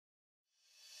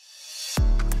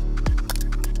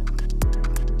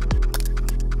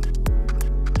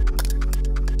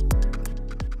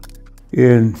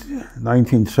In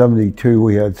 1972,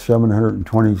 we had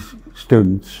 720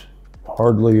 students.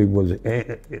 Hardly was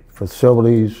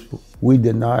facilities. We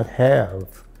did not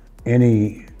have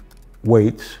any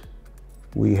weights.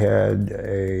 We had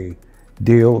a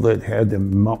deal that had the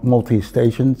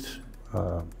multi-stations.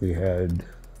 We had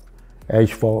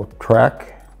asphalt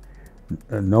track,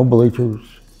 no bleachers.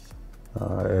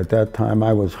 At that time,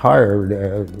 I was hired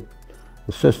as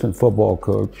assistant football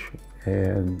coach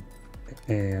and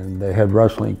the head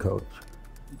wrestling coach.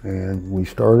 And we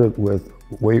started with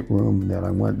weight room, then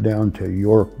I went down to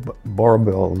York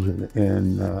Barbells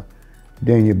in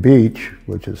Dania Beach,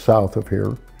 which is south of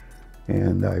here,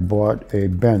 and I bought a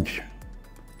bench.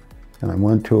 And I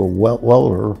went to a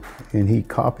welder and he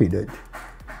copied it.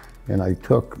 And I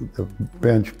took the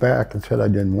bench back and said I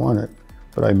didn't want it,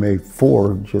 but I made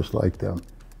 4 just like them.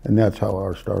 And that's how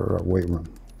I started our weight room.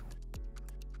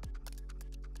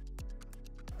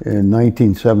 In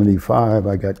 1975,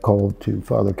 I got called to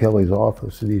Father Kelly's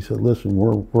office, and he said, "Listen,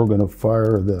 we're going to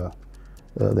fire the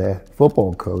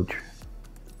football coach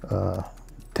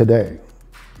today,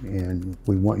 and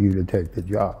we want you to take the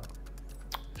job."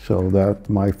 So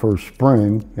that my first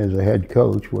spring as a head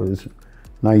coach was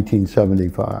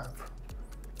 1975,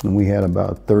 and we had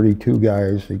about 32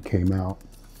 guys that came out.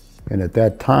 And at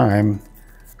that time,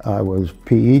 I was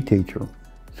PE teacher,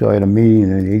 so I had a meeting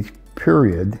in each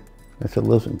period. I said,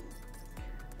 "Listen,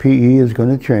 PE is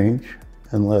going to change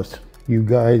unless you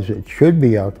guys that should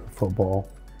be out for football,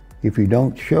 if you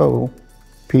don't show,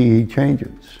 PE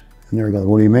changes." And they're going,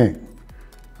 "What do you mean?"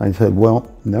 I said,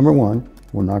 "Well, number one,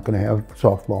 we're not going to have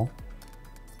softball.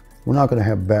 We're not going to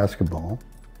have basketball.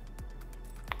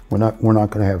 We're not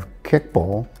going to have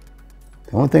kickball.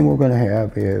 The only thing we're going to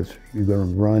have is you're going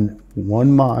to run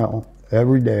 1 mile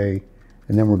every day,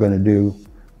 and then we're going to do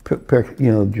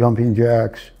jumping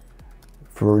jacks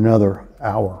for another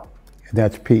hour, and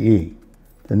that's PE."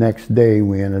 The next day,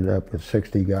 we ended up with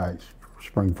 60 guys for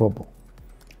spring football,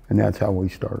 and that's how we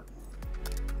started.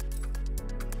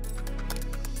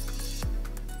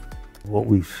 What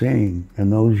we've seen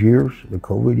in those years, the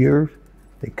COVID years,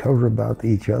 they cover about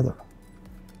each other.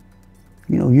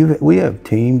 You know, we have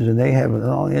teams, and they have it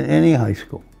all in any high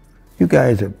school. You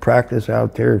guys that practice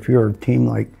out there, if you're a team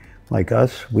like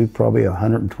us, we've probably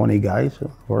 120 guys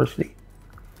on varsity.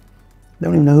 They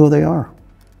don't even know who they are.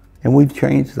 And we've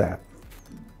changed that.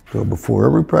 So before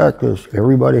every practice,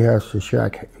 everybody has to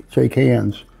shake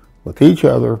hands with each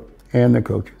other and the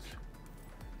coaches.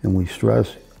 And we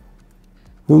stress,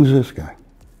 who's this guy?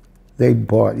 They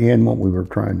bought in what we were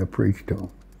trying to preach to them.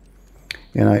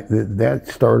 And that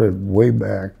started way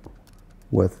back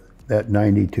with that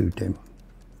 92 team.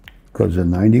 Because the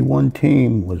 91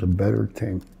 team was a better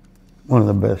team. One of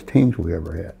the best teams we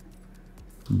ever had.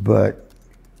 But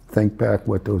think back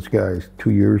what those guys 2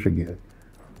 years ago,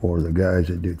 or the guys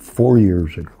that did 4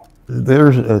 years ago.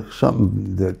 There's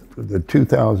something that the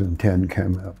 2010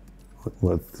 came up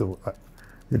with.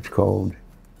 It's called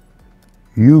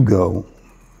 "You Go,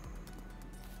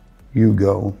 You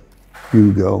Go,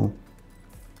 You Go,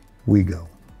 We Go,"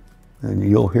 and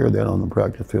you'll hear that on the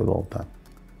practice field all the time.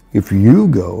 If you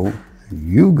go,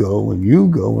 you go, and you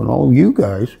go, and all you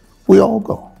guys, we all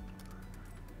go.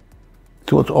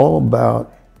 So it's all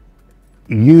about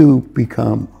you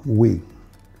become we.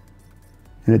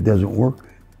 And it doesn't work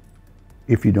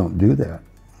if you don't do that.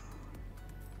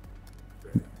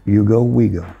 You go, we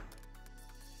go.